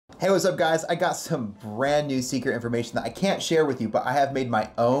Hey, what's up guys? I got some brand new secret information that I can't share with you, but I have made my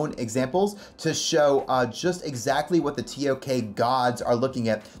own examples to show just exactly what the TOK gods are looking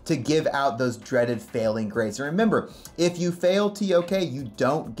at to give out those dreaded failing grades. And remember, if you fail TOK, you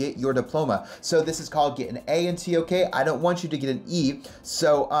don't get your diploma. So this is called get an A in TOK. I don't want you to get an E.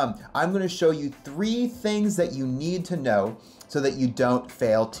 So I'm gonna show you 3 things that you need to know so that you don't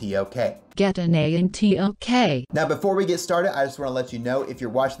fail TOK. Get an A in TOK. Now, before we get started, I just want to let you know if you're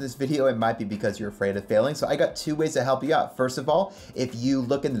watching this video, it might be because you're afraid of failing. So I got 2 ways to help you out. First of all, if you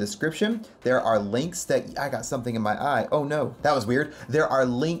look in the description, there are links that I got something in my eye. Oh no, that was weird. There are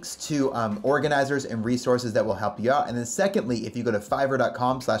links to organizers and resources that will help you out. And then secondly, if you go to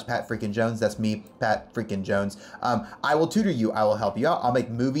fiverr.com/PatFreakinJones, that's me, Pat Freakin Jones, I will tutor you. I will help you out. I'll make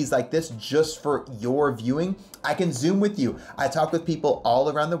movies like this just for your viewing. I can Zoom with you. I talk with people all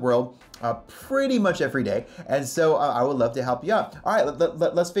around the world pretty much every day. And so I would love to help you out. All right,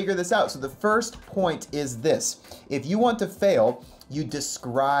 let's figure this out. So the first point is this. If you want to fail, you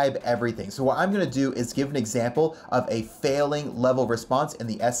describe everything. So what I'm gonna do is give an example of a failing level response in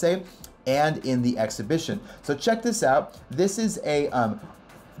the essay and in the exhibition. So check this out. This is a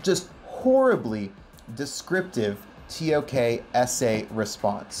just horribly descriptive TOK essay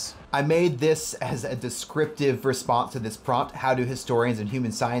response. I made this as a descriptive response to this prompt. How do historians and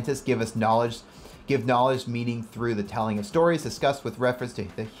human scientists give knowledge meaning through the telling of stories discussed with reference to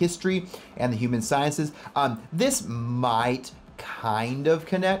the history and the human sciences? This might kind of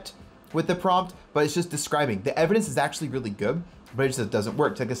connect with the prompt, but it's just describing. The evidence is actually really good, but it just doesn't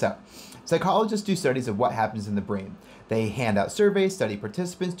work. Check this out. Psychologists do studies of what happens in the brain. They hand out surveys, study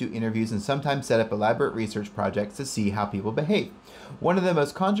participants, do interviews, and sometimes set up elaborate research projects to see how people behave. One of the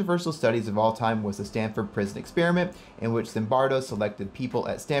most controversial studies of all time was the Stanford prison experiment, in which Zimbardo selected people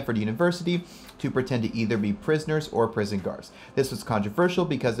at Stanford University to pretend to either be prisoners or prison guards. This was controversial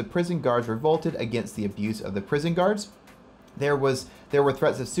because the prison guards revolted against the abuse of the prison guards. There were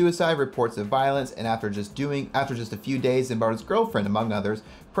threats of suicide, reports of violence, and after just a few days, Zimbardo's girlfriend, among others,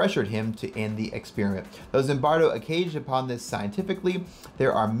 pressured him to end the experiment. Though Zimbardo engaged upon this scientifically,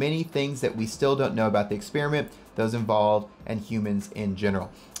 there are many things that we still don't know about the experiment, those involved, and humans in general.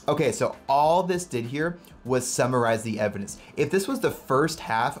 Okay, so all this did here was summarize the evidence. If this was the first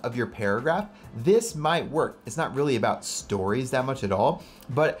half of your paragraph, this might work. It's not really about stories that much at all,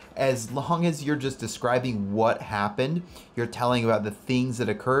 but as long as you're just describing what happened, you're telling about the things that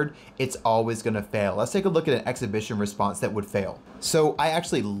occurred, it's always gonna fail. Let's take a look at an exhibition response that would fail. So I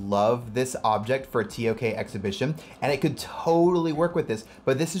actually love this object for a TOK exhibition, and it could totally work with this,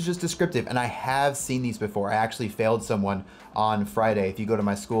 but this is just descriptive, and I have seen these before. I actually failed someone on Friday. If you go to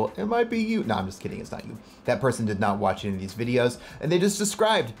my school, it might be you. No, I'm just kidding, it's not you. That person did not watch any of these videos, and they just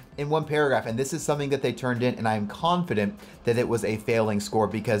described in one paragraph, and this is something that they turned in, and I'm confident that it was a failing score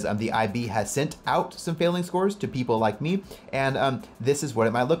because the IB has sent out some failing scores to people like me, and this is what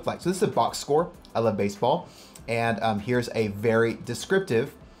it might look like. So this is a box score. I love baseball, and here's a very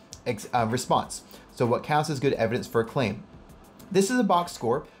descriptive response. So what counts as good evidence for a claim? This is a box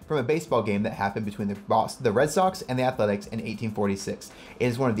score from a baseball game that happened between the Red Sox and the Athletics in 1846. It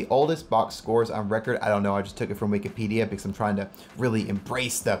is one of the oldest box scores on record. I don't know, I just took it from Wikipedia because I'm trying to really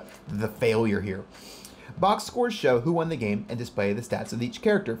embrace the failure here. Box scores show who won the game and display the stats of each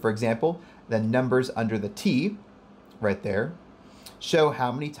character. For example, the numbers under the T, right there, show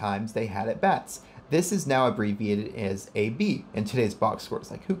how many times they had at bats. This is now abbreviated as AB in today's box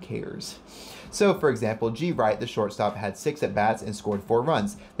scores. Like, who cares? So, for example, G. Wright, the shortstop, had 6 at-bats and scored 4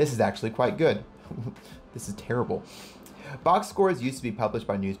 runs. This is actually quite good. This is terrible. Box scores used to be published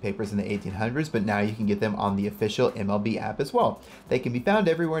by newspapers in the 1800s, but now you can get them on the official MLB app as well. They can be found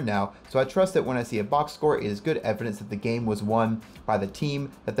everywhere now, so I trust that when I see a box score, it is good evidence that the game was won by the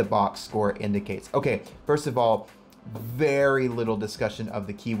team that the box score indicates. Okay, first of all, very little discussion of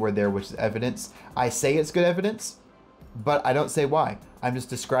the keyword there, which is evidence. I say it's good evidence, but I don't say why. I'm just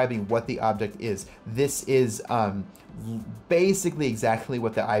describing what the object is. This is basically exactly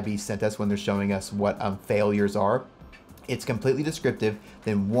what the IB sent us when they're showing us what failures are. It's completely descriptive,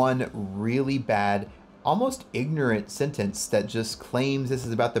 then one really bad, almost ignorant sentence that just claims this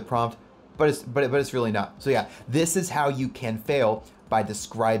is about the prompt, but it's really not. So yeah, this is how you can fail by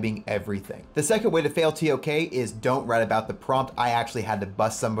describing everything. The second way to fail TOK is don't write about the prompt. I actually had to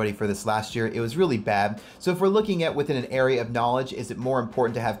bust somebody for this last year. It was really bad. So if we're looking at within an area of knowledge, is it more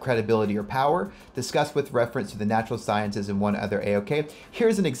important to have credibility or power? Discuss with reference to the natural sciences and one other AOK.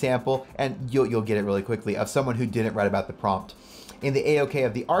 Here's an example, and you'll get it really quickly, of someone who didn't write about the prompt. In the AOK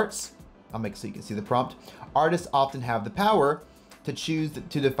of the arts, I'll make so you can see the prompt, artists often have the power to choose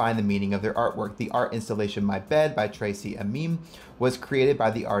to define the meaning of their artwork. The art installation My Bed by Tracy Amin was created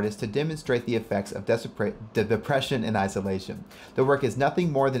by the artist to demonstrate the effects of depression and isolation. The work is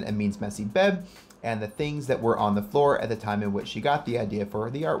nothing more than Amin's messy bed and the things that were on the floor at the time in which she got the idea for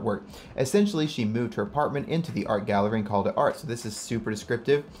the artwork. Essentially, she moved her apartment into the art gallery and called it art. So this is super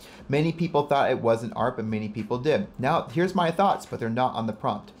descriptive. Many people thought it wasn't art, but many people did. Now, here's my thoughts, but they're not on the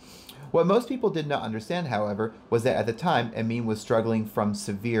prompt. What most people did not understand, however, was that at the time, Amin was struggling from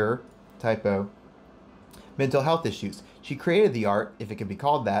severe, typo, mental health issues. She created the art, if it can be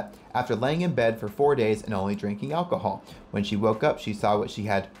called that, after laying in bed for 4 days and only drinking alcohol. When she woke up, she saw what she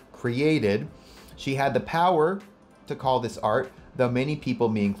had created. She had the power to call this art, though many people,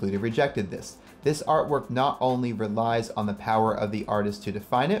 me included, rejected this. This artwork not only relies on the power of the artist to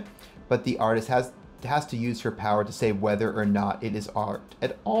define it, but the artist has to use her power to say whether or not it is art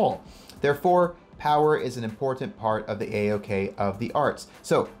at all. Therefore, power is an important part of the AOK of the arts.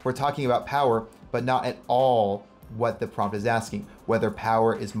 So we're talking about power, but not at all what the prompt is asking, whether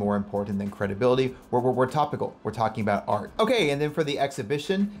power is more important than credibility. We're topical. We're talking about art. Okay, and then for the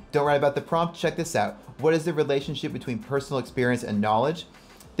exhibition, don't write about the prompt, check this out. What is the relationship between personal experience and knowledge?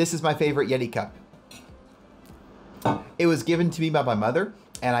 This is my favorite Yeti cup. It was given to me by my mother,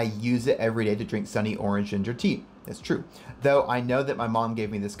 and I use it every day to drink sunny orange ginger tea. That's true. Though I know that my mom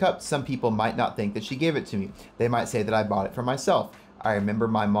gave me this cup, some people might not think that she gave it to me. They might say that I bought it for myself. I remember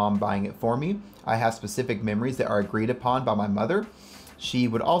my mom buying it for me. I have specific memories that are agreed upon by my mother. She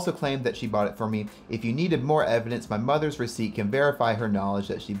would also claim that she bought it for me. If you needed more evidence, my mother's receipt can verify her knowledge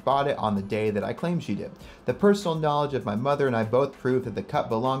that she bought it on the day that I claim she did. The personal knowledge of my mother and I both prove that the cup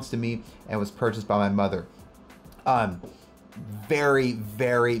belongs to me and was purchased by my mother. Very,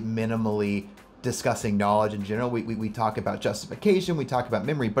 very minimally discussing knowledge in general. We talk about justification, we talk about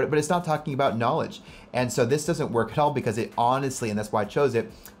memory, but it's not talking about knowledge. And so this doesn't work at all because it honestly, and that's why I chose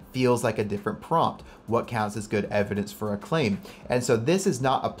it, feels like a different prompt. What counts as good evidence for a claim? And so this is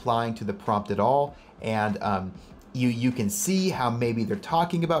not applying to the prompt at all. And you can see how maybe they're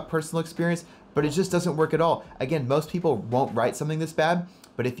talking about personal experience, but it just doesn't work at all. Again, most people won't write something this bad,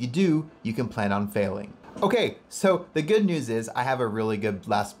 but if you do, you can plan on failing. Okay, so the good news is I have a really good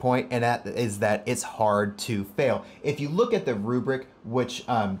last point, and that is that it's hard to fail. If you look at the rubric, which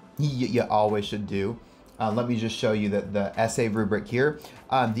you always should do, let me just show you the essay rubric here.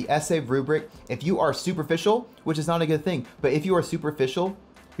 The essay rubric, if you are superficial, which is not a good thing, but if you are superficial,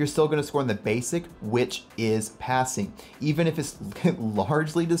 you're still going to score in the basic, which is passing. Even if it's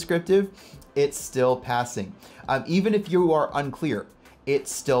largely descriptive, it's still passing. Even if you are unclear,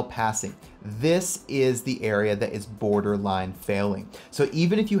 it's still passing. This is the area that is borderline failing. So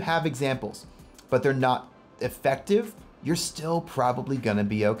even if you have examples, but they're not effective, you're still probably gonna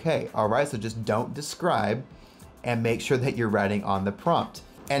be okay. All right, so just don't describe and make sure that you're writing on the prompt.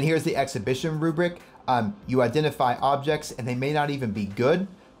 And here's the exhibition rubric. You identify objects and they may not even be good,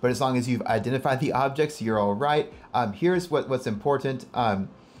 but as long as you've identified the objects, you're all right. Here's what's important.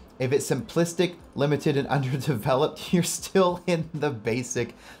 If it's simplistic, limited, and underdeveloped, you're still in the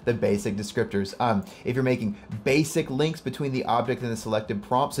basic descriptors. If you're making basic links between the object and the selected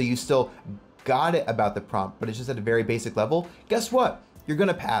prompt, so you still got it about the prompt, but it's just at a very basic level, guess what? You're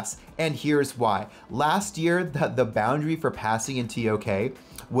gonna pass, and here's why. Last year, the boundary for passing in TOK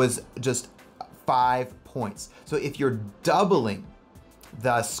was just 5 points. So if you're doubling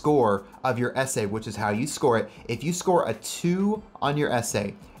the score of your essay, which is how you score it, if you score a 2 on your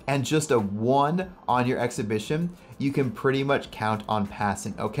essay and just a 1 on your exhibition, you can pretty much count on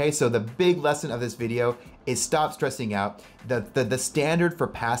passing, okay? So the big lesson of this video is stop stressing out. The standard for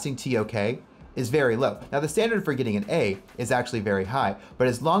passing TOK is very low. Now the standard for getting an A is actually very high, but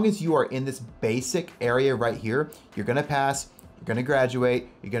as long as you are in this basic area right here, you're gonna pass, you're gonna graduate,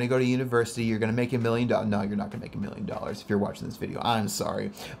 you're gonna go to university, you're gonna make $1 million. No, you're not gonna make $1 million if you're watching this video, I'm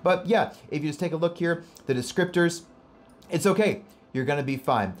sorry. But yeah, if you just take a look here, the descriptors, it's okay, you're gonna be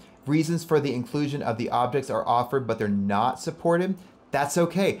fine. Reasons for the inclusion of the objects are offered, but they're not supported. That's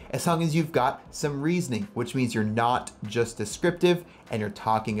okay, as long as you've got some reasoning, which means you're not just descriptive and you're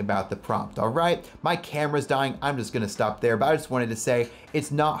talking about the prompt, all right? My camera's dying, I'm just gonna stop there, but I just wanted to say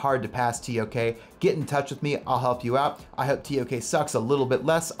it's not hard to pass TOK. Get in touch with me, I'll help you out. I hope TOK sucks a little bit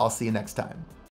less. I'll see you next time.